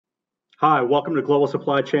Hi, welcome to Global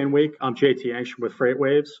Supply Chain Week. I'm JT Angstrom with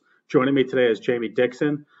FreightWaves. Joining me today is Jamie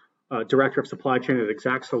Dixon, Director of Supply Chain at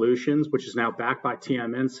Exact Solutions, which is now backed by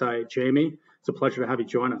TM Insight. Jamie, it's a pleasure to have you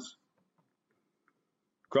join us.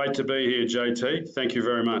 Great to be here, JT. Thank you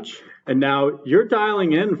very much. And now you're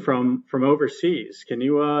dialing in from overseas. Can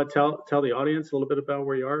you tell the audience a little bit about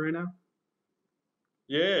where you are right now?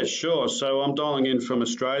 Yeah, sure. So I'm dialing in from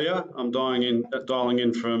Australia. I'm dialing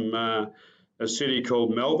in from a city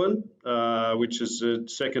called Melbourne, which is the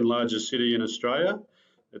second largest city in Australia.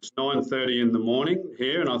 It's 9:30 in the morning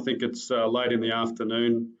here, and I think it's late in the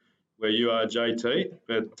afternoon where you are, JT.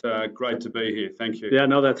 But great to be here. Thank you. Yeah,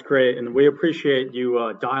 no, that's great, and we appreciate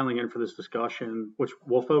you dialing in for this discussion, which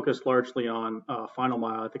will focus largely on final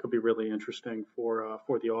mile. I think will be really interesting for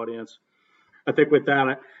the audience. I think with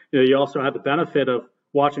that, you also had the benefit of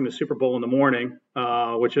watching the Super Bowl in the morning,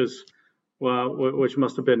 which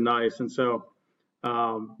must have been nice. And so,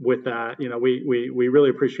 with that, we really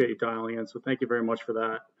appreciate you dialing in. So thank you very much for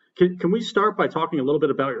that. Can we start by talking a little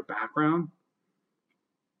bit about your background?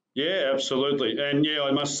 Yeah, absolutely. And yeah,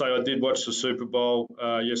 I must say I did watch the Super Bowl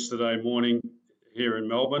yesterday morning here in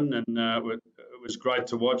Melbourne, and it was great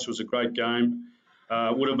to watch. It was a great game.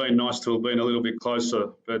 Would have been nice to have been a little bit closer,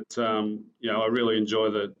 but I really enjoy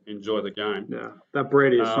the game. Yeah, that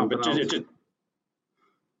Brady is something else.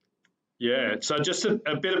 Yeah, so just a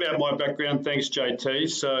bit about my background. Thanks, JT.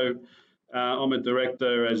 So I'm a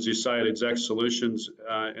director, as you say, at Exact Solutions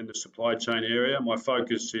in the supply chain area. My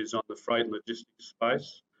focus is on the freight and logistics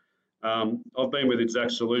space. I've been with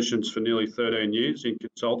Exact Solutions for nearly 13 years in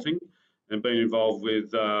consulting and been involved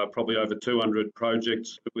with probably over 200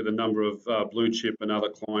 projects with a number of blue chip and other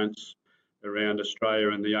clients around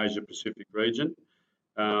Australia and the Asia Pacific region.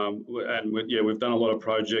 We've done a lot of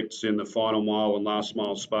projects in the final mile and last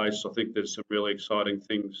mile space. I think there's some really exciting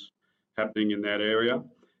things happening in that area.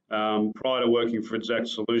 Prior to working for Exact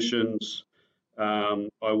Solutions,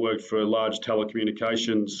 I worked for a large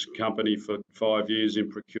telecommunications company for 5 years in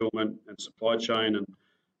procurement and supply chain,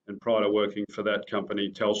 and prior to working for that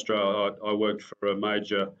company, Telstra, I worked for a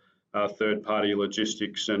major third-party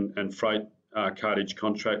logistics and freight cartage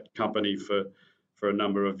contract company for a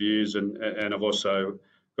number of years, and I've also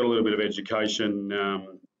got a little bit of education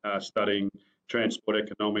studying transport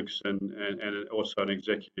economics and also an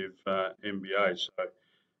executive MBA. So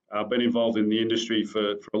I've been involved in the industry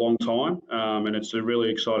for a long time, and it's a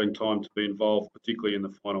really exciting time to be involved, particularly in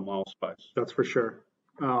the final mile space. That's for sure.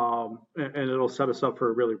 And it'll set us up for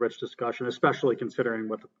a really rich discussion, especially considering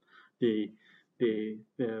what the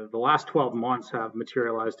last 12 months have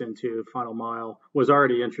materialized into. Final mile was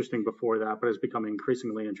already interesting before that, but it's becoming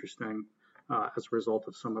increasingly interesting as a result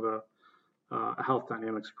of some of the health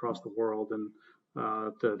dynamics across the world and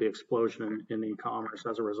the explosion in e-commerce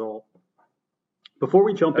as a result. Before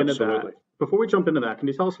we jump into that, can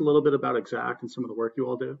you tell us a little bit about Exact and some of the work you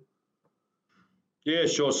all do? Yeah,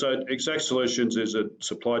 sure. So Exact Solutions is a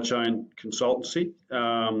supply chain consultancy,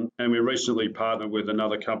 and we recently partnered with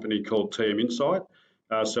another company called TM Insight.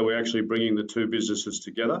 So we're actually bringing the two businesses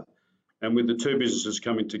together. And with the two businesses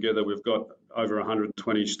coming together, we've got over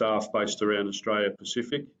 120 staff based around Australia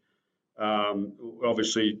Pacific.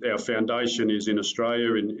 Obviously, our foundation is in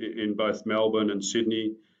Australia, in both Melbourne and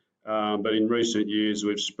Sydney. But in recent years,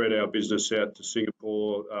 we've spread our business out to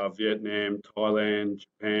Singapore, Vietnam, Thailand,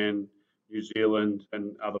 Japan, New Zealand,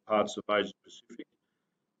 and other parts of Asia Pacific.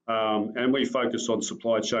 And we focus on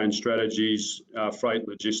supply chain strategies, freight and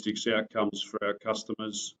logistics outcomes for our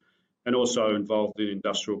customers, and also involved in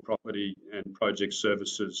industrial property and project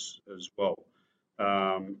services as well.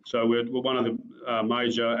 So we're one of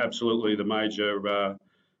the absolutely the major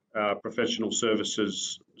professional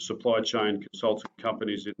services supply chain consulting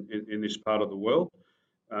companies in this part of the world.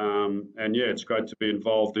 And yeah, it's great to be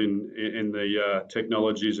involved in the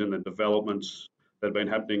technologies and the developments that have been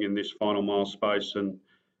happening in this final mile space, and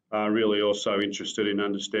really also interested in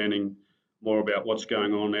understanding more about what's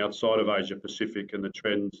going on outside of Asia Pacific and the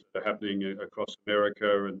trends that are happening across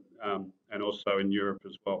America and also in Europe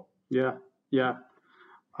as well. Yeah.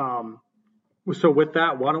 So with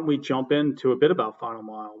that, why don't we jump into a bit about final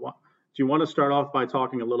mile? Do you want to start off by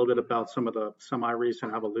talking a little bit about some of the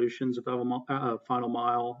semi-recent evolutions of final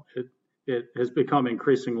mile? It has become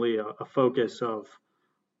increasingly a focus of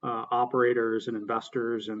operators and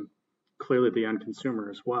investors, and clearly the end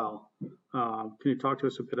consumer as well. Can you talk to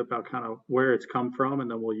us a bit about kind of where it's come from,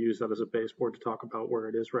 and then we'll use that as a baseboard to talk about where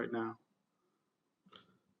it is right now?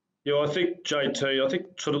 Yeah, I think,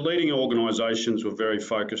 JT, sort of leading organisations were very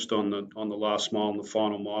focused on the last mile and the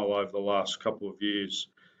final mile over the last couple of years,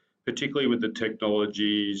 particularly with the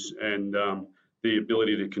technologies and the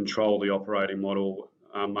ability to control the operating model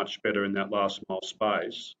much better in that last mile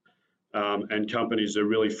space. And companies are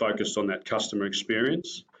really focused on that customer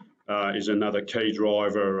experience is another key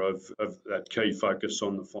driver of that key focus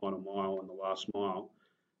on the final mile and the last mile.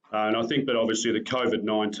 And I think that obviously the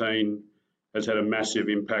COVID-19 has had a massive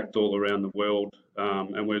impact all around the world,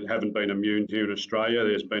 and we haven't been immune here in Australia.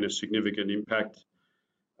 There's been a significant impact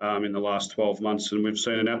in the last 12 months, and we've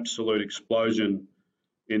seen an absolute explosion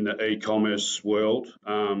in the e-commerce world,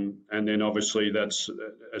 and then obviously that's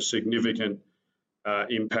a significant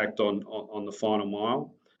impact on the final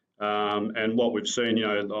mile. And what we've seen,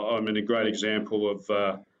 I mean, a great example of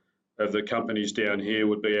the companies down here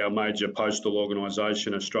would be our major postal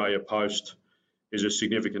organisation, Australia Post, is a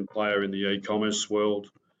significant player in the e-commerce world,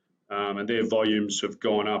 and their volumes have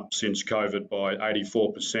gone up since COVID by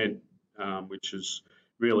 84%, which is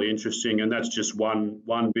really interesting. And that's just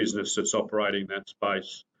one business that's operating that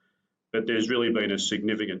space. But there's really been a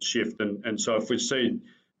significant shift, and so if we see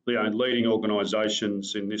leading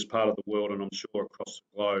organisations in this part of the world, and I'm sure across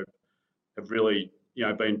the globe, have really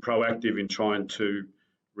been proactive in trying to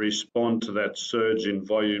respond to that surge in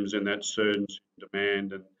volumes and that surge in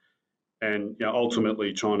demand, and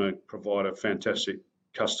ultimately trying to provide a fantastic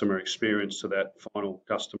customer experience to that final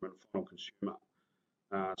customer and final consumer.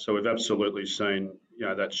 So we've absolutely seen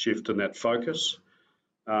that shift and that focus.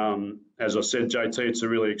 As I said, JT, it's a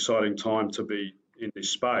really exciting time to be in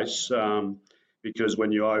this space, because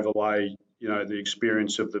when you overlay the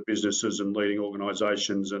experience of the businesses and leading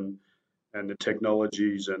organisations and the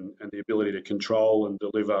technologies and the ability to control and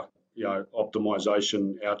deliver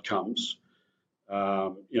optimisation outcomes,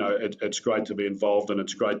 it's great to be involved, and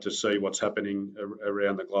it's great to see what's happening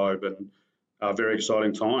around the globe, and very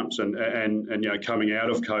exciting times. And coming out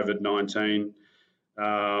of COVID-19,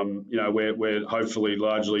 we're hopefully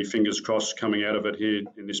largely, fingers crossed, coming out of it here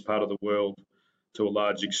in this part of the world to a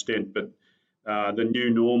large extent. But the new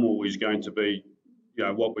normal is going to be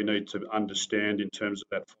what we need to understand in terms of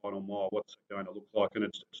that final mile, what's it going to look like, and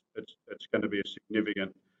it's going to be a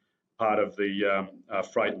significant part of the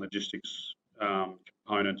freight and logistics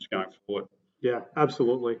components going forward. Yeah,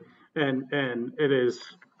 absolutely. And it is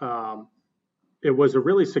it was a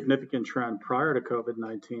really significant trend prior to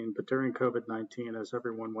COVID-19, but during COVID-19, as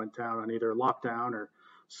everyone went down on either lockdown or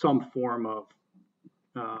some form of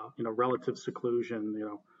relative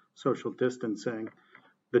seclusion, social distancing,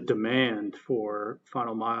 the demand for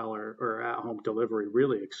final mile or at-home delivery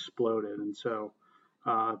really exploded. And so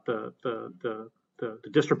the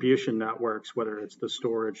distribution networks, whether it's the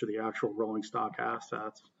storage or the actual rolling stock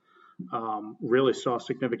assets, really saw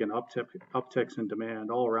significant upticks in demand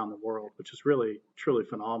all around the world, which is really, truly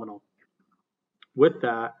phenomenal. With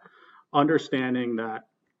that, understanding that,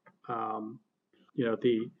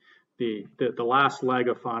 the last leg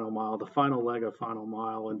of final mile, the final leg of final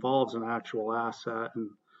mile involves an actual asset, and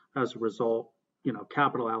as a result,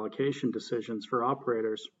 capital allocation decisions for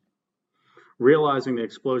operators. Realizing the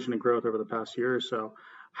explosion in growth over the past year or so,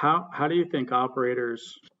 how do you think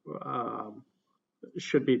operators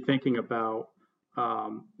should be thinking about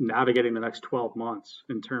navigating the next 12 months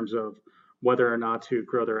in terms of whether or not to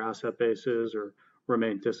grow their asset bases or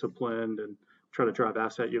remain disciplined and try to drive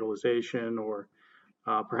asset utilization, or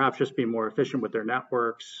perhaps just be more efficient with their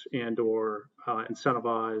networks and or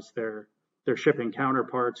incentivize their shipping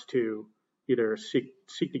counterparts to either seek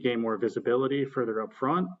to gain more visibility further up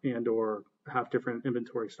front and or have different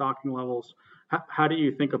inventory stocking levels? How do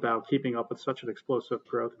you think about keeping up with such an explosive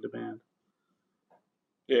growth and demand?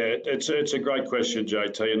 Yeah, it's a great question,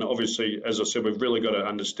 JT. And obviously, as I said, we've really got to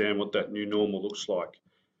understand what that new normal looks like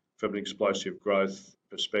from an explosive growth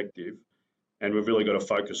perspective. And we've really got to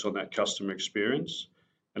focus on that customer experience.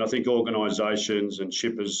 And I think organisations and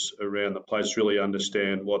shippers around the place really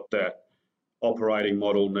understand what that operating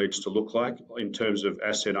model needs to look like in terms of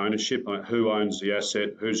asset ownership, who owns the asset,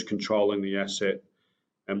 who's controlling the asset,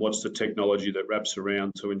 and what's the technology that wraps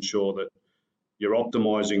around to ensure that you're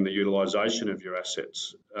optimising the utilisation of your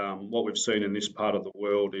assets. What we've seen in this part of the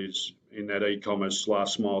world is in that e-commerce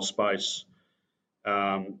last mile space,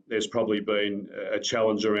 there's probably been a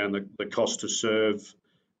challenge around the cost to serve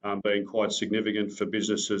being quite significant for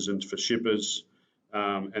businesses and for shippers,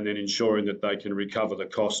 and then ensuring that they can recover the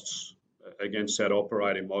costs against that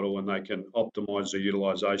operating model and they can optimise the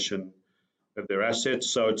utilisation of their assets.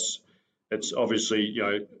 So it's obviously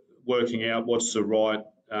working out what's the right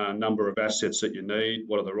number of assets that you need,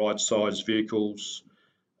 what are the right size vehicles,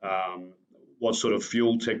 what sort of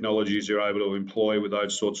fuel technologies you're able to employ with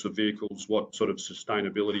those sorts of vehicles, what sort of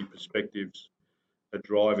sustainability perspectives are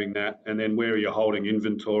driving that, and then where are you holding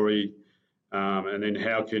inventory, and then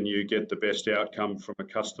how can you get the best outcome from a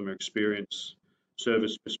customer experience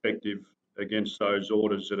service perspective against those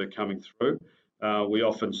orders that are coming through. We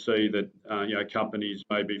often see that companies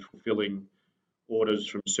may be fulfilling orders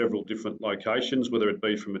from several different locations, whether it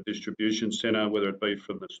be from a distribution centre, whether it be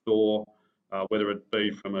from the store, whether it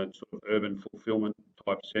be from a sort of urban fulfilment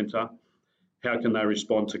type centre. How can they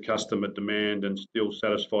respond to customer demand and still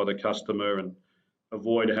satisfy the customer and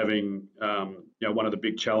avoid having, one of the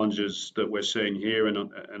big challenges that we're seeing here, and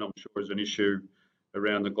I'm sure is an issue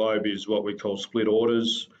around the globe, is what we call split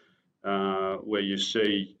orders, where you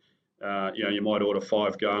see, you might order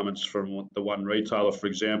 5 garments from the one retailer, for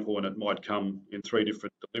example, and it might come in 3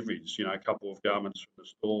 different deliveries. A couple of garments from the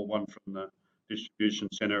store, one from the distribution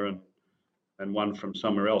centre, and one from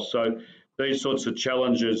somewhere else. So these sorts of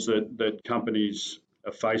challenges that companies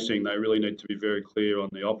are facing, they really need to be very clear on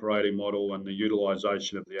the operating model and the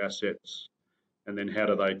utilisation of the assets, and then how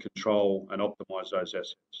do they control and optimise those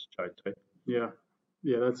assets, JT? Yeah,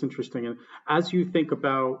 that's interesting. And as you think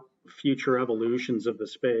about future evolutions of the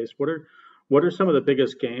space, what are some of the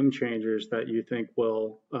biggest game changers that you think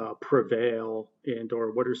will prevail,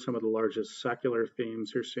 or what are some of the largest secular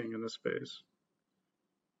themes you're seeing in the space?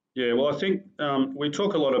 Yeah, well, I think we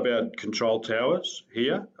talk a lot about control towers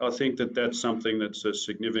here. I think that's something that's a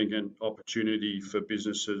significant opportunity for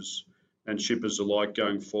businesses and shippers alike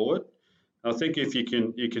going forward. I think if you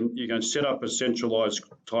can set up a centralised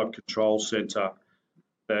type control centre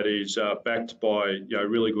that is backed by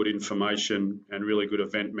really good information and really good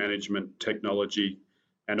event management technology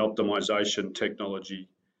and optimization technology,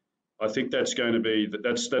 I think that's going to be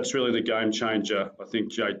that's really the game changer. I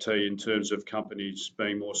think, JT, in terms of companies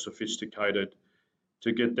being more sophisticated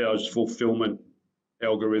to get those fulfillment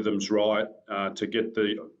algorithms right, to get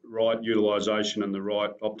the right utilisation and the right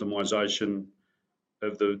optimization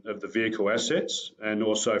of the vehicle assets, and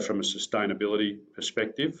also from a sustainability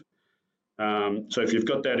perspective. So if you've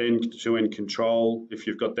got that end-to-end control, if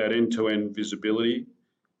you've got that end-to-end visibility,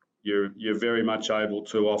 you're very much able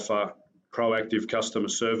to offer proactive customer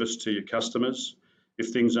service to your customers.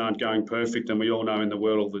 If things aren't going perfect, and we all know in the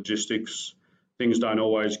world of logistics, things don't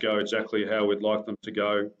always go exactly how we'd like them to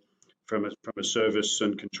go from a service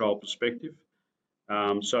and control perspective.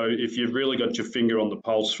 So if you've really got your finger on the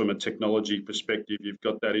pulse from a technology perspective, you've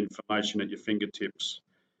got that information at your fingertips,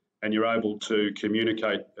 and you're able to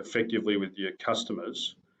communicate effectively with your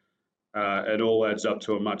customers, it all adds up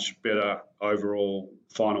to a much better overall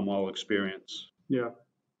final mile experience.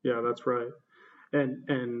 Yeah, that's right.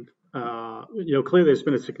 And clearly there's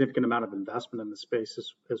been a significant amount of investment in the space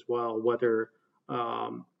as well, whether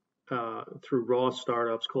through raw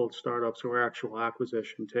startups, cold startups, or actual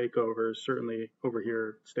acquisition takeovers. Certainly over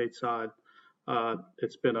here stateside,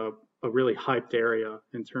 it's been a really hyped area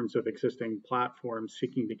in terms of existing platforms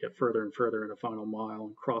seeking to get further and further into final mile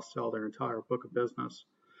and cross-sell their entire book of business.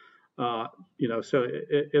 So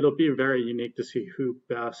it'll be very unique to see who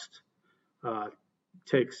best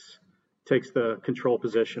takes the control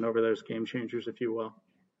position over those game changers, if you will.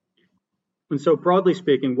 And so broadly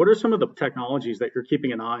speaking, what are some of the technologies that you're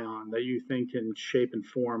keeping an eye on that you think can shape and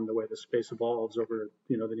form the way the space evolves over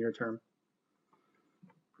the near term?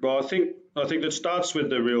 Well, I think that starts with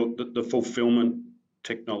the fulfillment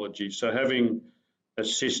technology. So having a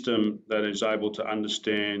system that is able to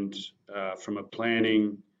understand from a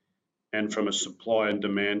planning and from a supply and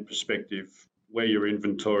demand perspective where your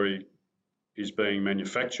inventory is being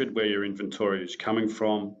manufactured, where your inventory is coming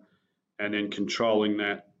from, and then controlling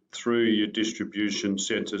that through your distribution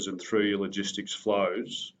centres and through your logistics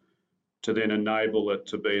flows to then enable it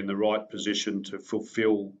to be in the right position to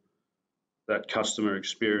fulfil that customer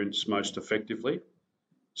experience most effectively.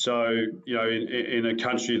 So, in a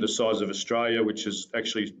country the size of Australia, which is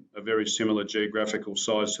actually a very similar geographical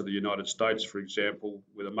size to the United States, for example,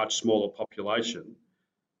 with a much smaller population,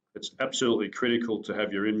 it's absolutely critical to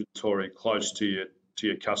have your inventory close to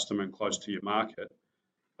your customer and close to your market,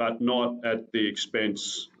 but not at the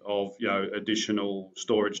expense of additional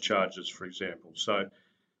storage charges, for example. So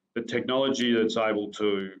the technology that's able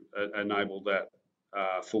to enable that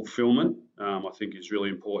fulfillment, I think, is really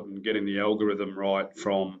important. Getting the algorithm right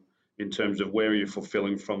in terms of where you're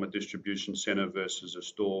fulfilling from a distribution centre versus a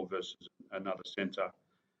store versus another centre,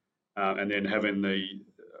 and then having the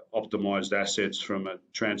optimised assets from a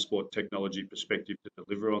transport technology perspective to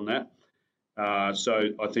deliver on that. So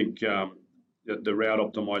I think the route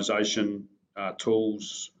optimisation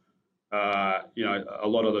tools, a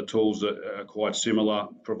lot of the tools that are quite similar,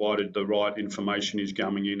 provided the right information is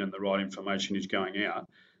coming in and the right information is going out.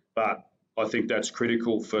 But I think that's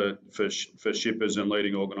critical for shippers and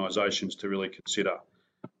leading organisations to really consider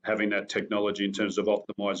having that technology in terms of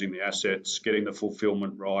optimising the assets, getting the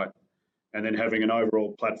fulfilment right, and then having an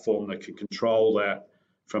overall platform that can control that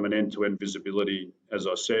from an end-to-end visibility, as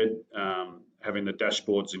I said, having the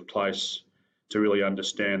dashboards in place to really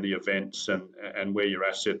understand the events and where your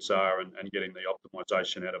assets are and getting the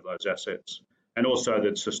optimization out of those assets, and also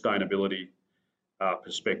the sustainability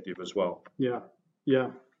perspective as well. Yeah,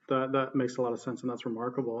 that makes a lot of sense, and that's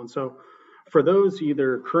remarkable. And so, for those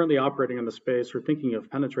either currently operating in the space or thinking of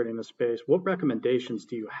penetrating the space, what recommendations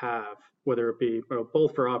do you have, whether it be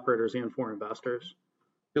both for operators and for investors?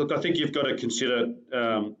 Look, I think you've got to consider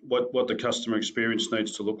what the customer experience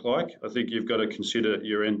needs to look like. I think you've got to consider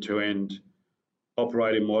your end-to-end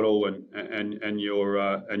operating model and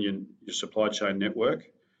your supply chain network.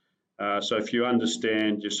 So if you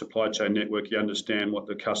understand your supply chain network, you understand what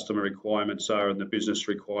the customer requirements are and the business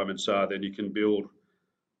requirements are, then you can build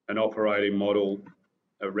an operating model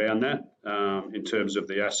around that in terms of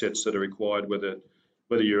the assets that are required,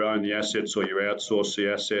 whether you own the assets or you outsource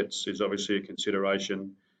the assets is obviously a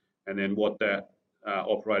consideration, and then what that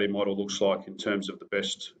operating model looks like in terms of the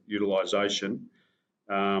best utilisation.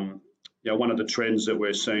 One of the trends that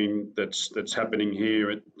we're seeing that's happening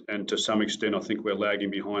here, and to some extent I think we're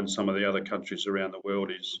lagging behind some of the other countries around the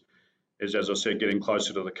world, is as I said, getting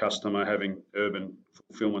closer to the customer, having urban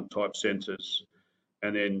fulfilment type centres,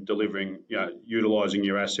 and then delivering, utilising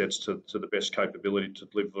your assets to the best capability to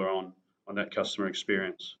deliver on that customer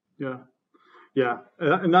experience. Yeah,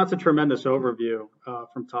 and that's a tremendous overview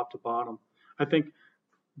from top to bottom. I think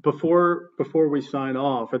before we sign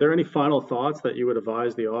off, are there any final thoughts that you would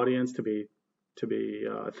advise the audience to be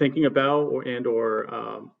thinking about,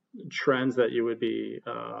 or trends that you would be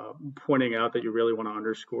pointing out that you really want to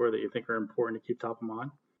underscore that you think are important to keep top of mind?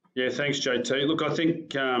 Yeah, thanks, JT. Look, I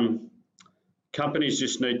think companies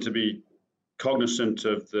just need to be cognizant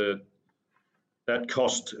of that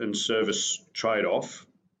cost and service trade-off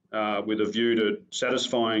with a view to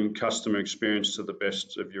satisfying customer experience to the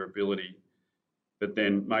best of your ability, but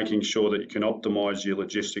then making sure that you can optimise your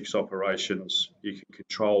logistics operations, you can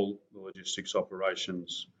control the logistics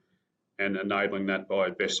operations, and enabling that by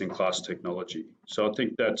best-in-class technology. So I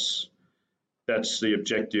think that's the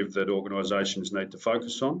objective that organisations need to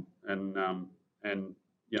focus on, and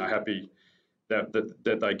happy that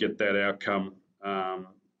they get that outcome,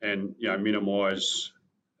 and minimise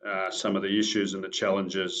some of the issues and the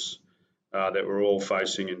challenges that we're all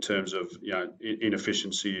facing in terms of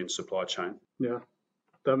inefficiency in supply chain. Yeah,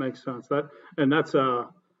 that makes sense. That's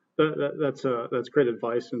great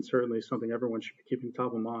advice, and certainly something everyone should be keeping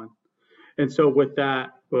top of mind. And so with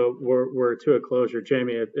that, we're to a closure.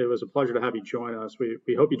 Jamie, it was a pleasure to have you join us.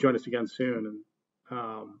 We hope you join us again soon,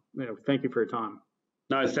 and thank you for your time.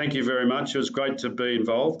 No, thank you very much. It was great to be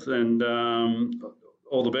involved, and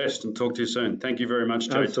all the best, and talk to you soon. Thank you very much,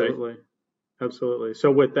 JT. Absolutely.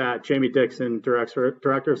 So with that, Jamie Dixon, Director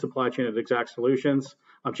of Supply Chain at Exact Solutions.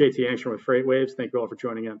 I'm JT Angstrom with FreightWaves. Thank you all for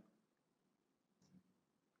joining in.